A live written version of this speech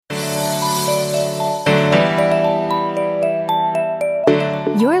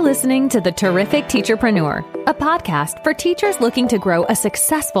listening to The Terrific Teacherpreneur, a podcast for teachers looking to grow a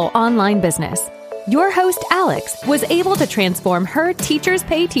successful online business. Your host, Alex, was able to transform her Teachers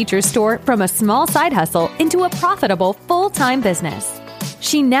Pay Teachers store from a small side hustle into a profitable full-time business.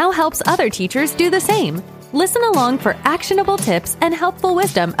 She now helps other teachers do the same. Listen along for actionable tips and helpful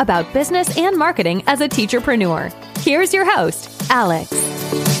wisdom about business and marketing as a teacherpreneur. Here's your host, Alex.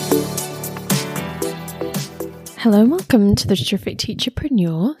 Hello and welcome to The Terrific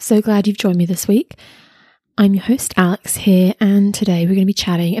Teacherpreneur. So glad you've joined me this week. I'm your host, Alex here, and today we're going to be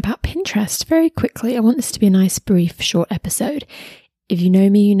chatting about Pinterest very quickly. I want this to be a nice, brief, short episode. If you know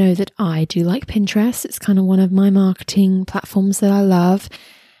me, you know that I do like Pinterest. It's kind of one of my marketing platforms that I love.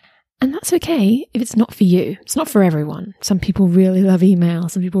 And that's okay if it's not for you. It's not for everyone. Some people really love email.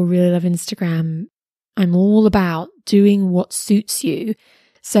 Some people really love Instagram. I'm all about doing what suits you.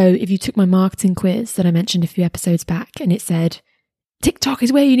 So if you took my marketing quiz that I mentioned a few episodes back and it said, TikTok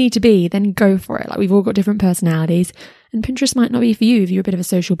is where you need to be, then go for it. Like, we've all got different personalities and Pinterest might not be for you if you're a bit of a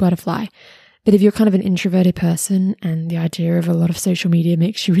social butterfly. But if you're kind of an introverted person and the idea of a lot of social media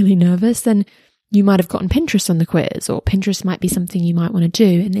makes you really nervous, then you might have gotten Pinterest on the quiz, or Pinterest might be something you might want to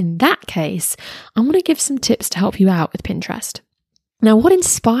do. And in that case, I'm going to give some tips to help you out with Pinterest. Now, what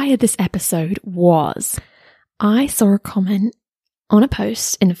inspired this episode was I saw a comment on a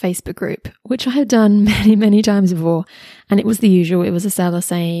post in a Facebook group, which I have done many, many times before. And it was the usual. It was a seller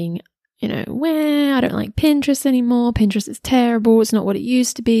saying, I don't like Pinterest anymore. Pinterest is terrible. It's not what it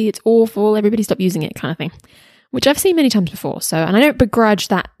used to be. It's awful. Everybody stop using it, kind of thing, which I've seen many times before. And I don't begrudge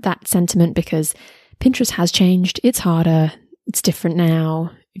that sentiment because Pinterest has changed. It's harder. It's different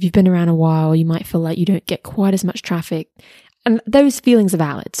now. If you've been around a while, you might feel like you don't get quite as much traffic. And those feelings are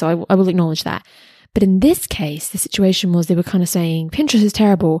valid. So I will acknowledge that. But in this case, the situation was they were kind of saying Pinterest is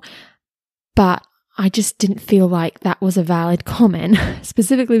terrible, but I just didn't feel like that was a valid comment,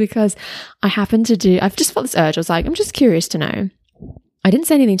 specifically because I've just felt this urge. I was like, I'm just curious to know. I didn't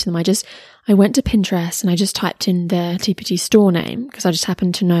say anything to them. I went to Pinterest and I just typed in their TPT store name because I just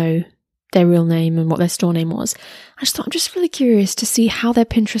happened to know their real name and what their store name was. I just thought, I'm just really curious to see how their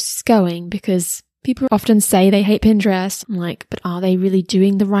Pinterest is going because people often say they hate Pinterest. I'm like, but are they really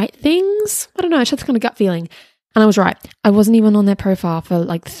doing the right things? I don't know. I just had this kind of gut feeling. And I was right. I wasn't even on their profile for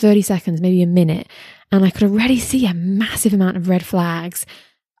like 30 seconds, maybe a minute. And I could already see a massive amount of red flags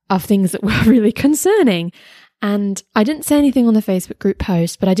of things that were really concerning. And I didn't say anything on the Facebook group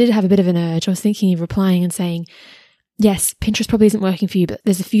post, but I did have a bit of an urge. I was thinking of replying and saying, yes, Pinterest probably isn't working for you, but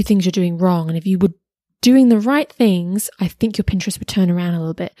there's a few things you're doing wrong. And if you were doing the right things, I think your Pinterest would turn around a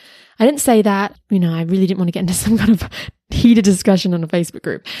little bit. I didn't say that, I really didn't want to get into some kind of heated discussion on a Facebook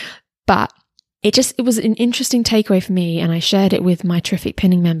group, but it was an interesting takeaway for me. And I shared it with my Terrific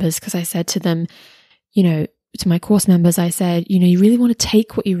Pinning members because I said to them, to my course members, I said, you really want to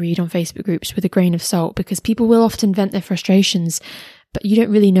take what you read on Facebook groups with a grain of salt because people will often vent their frustrations, but you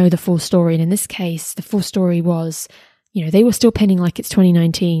don't really know the full story. And in this case, the full story was, they were still pinning like it's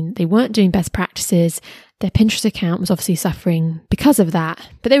 2019. They weren't doing best practices. Their Pinterest account was obviously suffering because of that,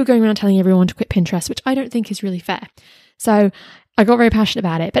 but they were going around telling everyone to quit Pinterest, which I don't think is really fair. So I got very passionate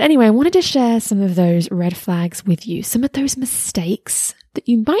about it. But anyway, I wanted to share some of those red flags with you, some of those mistakes that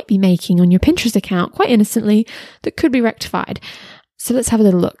you might be making on your Pinterest account quite innocently that could be rectified. So let's have a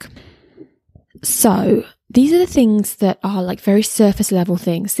little look. So these are the things that are like very surface level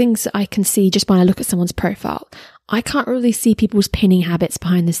things that I can see just when I look at someone's profile. I can't really see people's pinning habits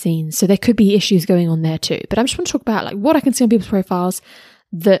behind the scenes. So there could be issues going on there too. But I just want to talk about like what I can see on people's profiles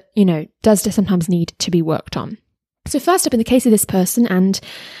that, does sometimes need to be worked on. So first up, in the case of this person and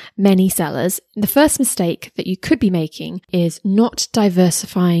many sellers, the first mistake that you could be making is not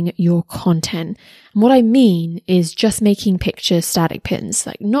diversifying your content. And what I mean is just making picture static pins,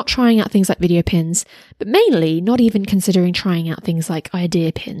 like not trying out things like video pins, but mainly not even considering trying out things like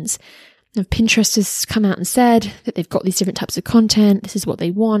idea pins. Now, Pinterest has come out and said that they've got these different types of content. This is what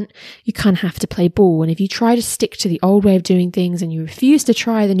they want. You kind of have to play ball. And if you try to stick to the old way of doing things and you refuse to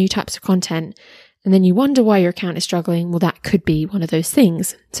try the new types of content, and then you wonder why your account is struggling, well, that could be one of those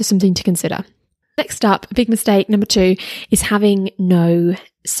things. So something to consider. Next up, a big mistake, number 2, is having no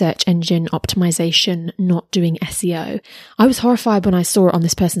search engine optimization, not doing SEO. I was horrified when I saw it on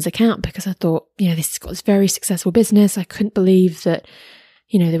this person's account because I thought, this has got this very successful business. I couldn't believe that,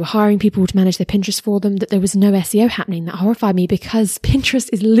 they were hiring people to manage their Pinterest for them, that there was no SEO happening. That horrified me because Pinterest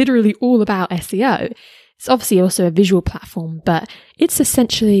is literally all about SEO. It's obviously also a visual platform, but it's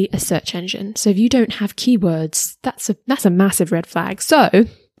essentially a search engine. So if you don't have keywords, that's a massive red flag. So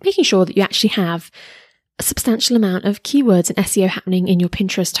making sure that you actually have a substantial amount of keywords and SEO happening in your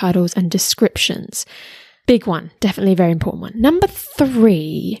Pinterest titles and descriptions. Big one, definitely a very important one. Number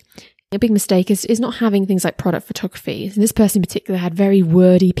 3, a big mistake is not having things like product photography. And this person in particular had very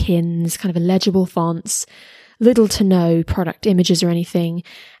wordy pins, kind of illegible fonts, little to no product images or anything.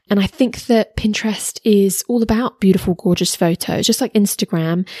 And I think that Pinterest is all about beautiful, gorgeous photos. Just like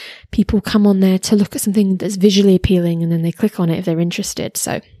Instagram, people come on there to look at something that's visually appealing and then they click on it if they're interested.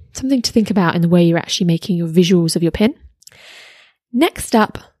 So something to think about in the way you're actually making your visuals of your pin. Next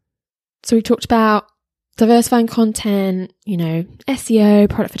up, so we talked about diversifying content, SEO,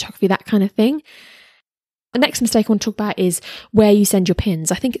 product photography, that kind of thing. The next mistake I want to talk about is where you send your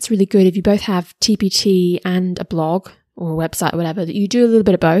pins. I think it's really good if you both have TPT and a blog or a website or whatever, that you do a little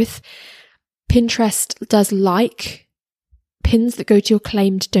bit of both. Pinterest does like pins that go to your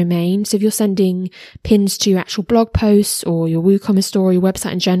claimed domain. So if you're sending pins to your actual blog posts or your WooCommerce store or your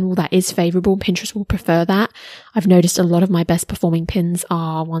website in general, that is favorable. Pinterest will prefer that. I've noticed a lot of my best performing pins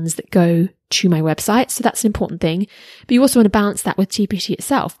are ones that go to my website. So that's an important thing. But you also want to balance that with TPT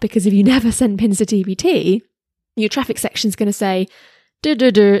itself, because if you never send pins to TPT, your traffic section is going to say,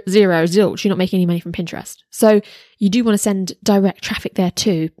 zero, zilch, you're not making any money from Pinterest. So you do want to send direct traffic there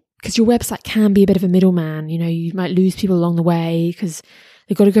too, because your website can be a bit of a middleman. You might lose people along the way because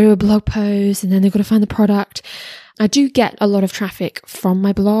they've got to go to a blog post and then they've got to find the product. I do get a lot of traffic from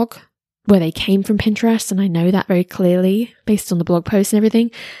my blog where they came from Pinterest, and I know that very clearly based on the blog post and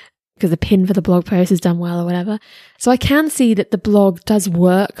everything, because the pin for the blog post is done well or whatever. So I can see that the blog does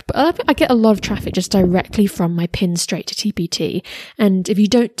work, but I get a lot of traffic just directly from my pin straight to TPT. And if you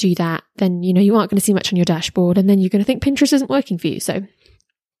don't do that, then, you aren't going to see much on your dashboard, and then you're going to think Pinterest isn't working for you. So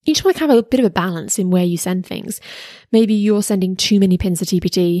you just want to have a bit of a balance in where you send things. Maybe you're sending too many pins to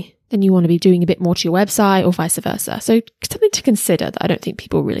TPT, then you want to be doing a bit more to your website, or vice versa. So something to consider that I don't think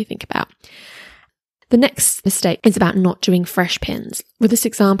people really think about. The next mistake is about not doing fresh pins. With this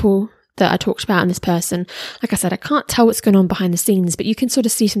example that I talked about in this person, like I said, I can't tell what's going on behind the scenes, but you can sort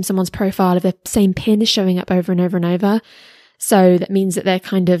of see from someone's profile if the same pin is showing up over and over and over. So that means that they're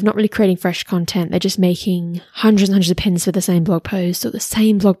kind of not really creating fresh content. They're just making hundreds and hundreds of pins for the same blog post, or the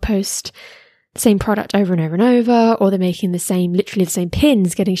same blog post, the same product over and over and over, or they're making literally the same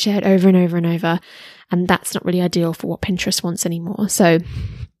pins getting shared over and over and over. And that's not really ideal for what Pinterest wants anymore. So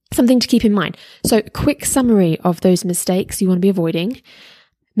something to keep in mind. So quick summary of those mistakes you want to be avoiding.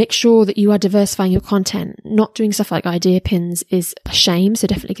 Make sure that you are diversifying your content. Not doing stuff like idea pins is a shame, so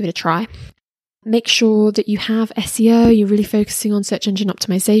definitely give it a try. Make sure that you have SEO. You're really focusing on search engine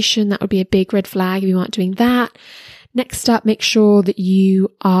optimization. That would be a big red flag if you aren't doing that. Next up, make sure that you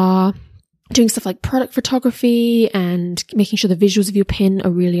are doing stuff like product photography and making sure the visuals of your pin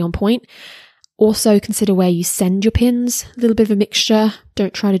are really on point. Also consider where you send your pins, a little bit of a mixture.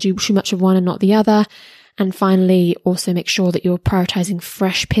 Don't try to do too much of one and not the other. And finally, also make sure that you're prioritizing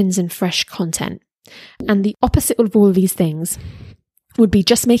fresh pins and fresh content. And the opposite of all of these things would be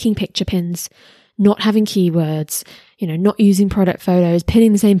just making picture pins, not having keywords, not using product photos,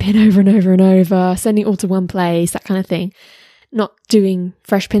 pinning the same pin over and over and over, sending it all to one place, that kind of thing, not doing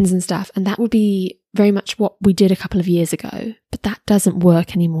fresh pins and stuff. And that would be very much what we did a couple of years ago, but that doesn't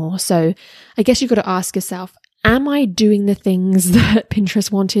work anymore. So I guess you've got to ask yourself, am I doing the things that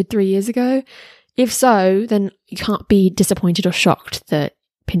Pinterest wanted 3 years ago? If so, then you can't be disappointed or shocked that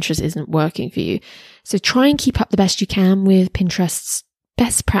Pinterest isn't working for you. So try and keep up the best you can with Pinterest's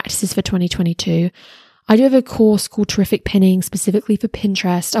best practices for 2022. I do have a course called Terrific Pinning specifically for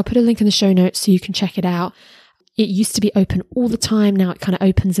Pinterest. I'll put a link in the show notes so you can check it out. It used to be open all the time. Now it kind of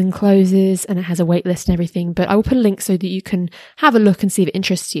opens and closes and it has a wait list and everything, but I will put a link so that you can have a look and see if it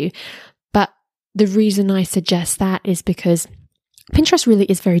interests you. But the reason I suggest that is because Pinterest really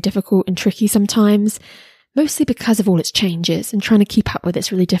is very difficult and tricky sometimes, mostly because of all its changes, and trying to keep up with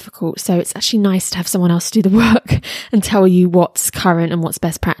it's really difficult. So it's actually nice to have someone else do the work and tell you what's current and what's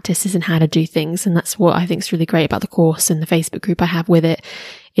best practices and how to do things. And that's what I think is really great about the course and the Facebook group I have with it,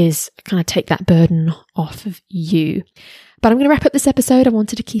 is kind of take that burden off of you. But I'm going to wrap up this episode. I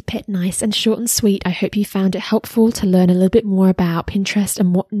wanted to keep it nice and short and sweet. I hope you found it helpful to learn a little bit more about Pinterest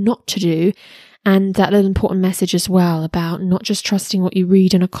and what not to do. And that little important message as well about not just trusting what you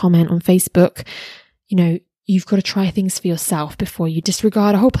read in a comment on Facebook. You've got to try things for yourself before you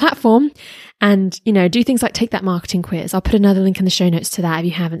disregard a whole platform, and, do things like take that marketing quiz. I'll put another link in the show notes to that if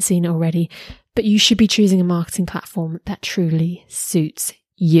you haven't seen it already, but you should be choosing a marketing platform that truly suits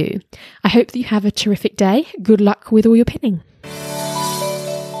you. I hope that you have a terrific day. Good luck with all your pinning.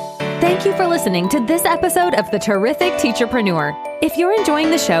 Thank you for listening to this episode of The Terrific Teacherpreneur. If you're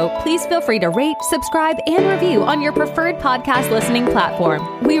enjoying the show, please feel free to rate, subscribe, and review on your preferred podcast listening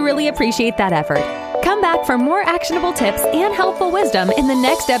platform. We really appreciate that effort. Come back for more actionable tips and helpful wisdom in the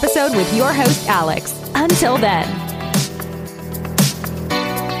next episode with your host, Alex. Until then.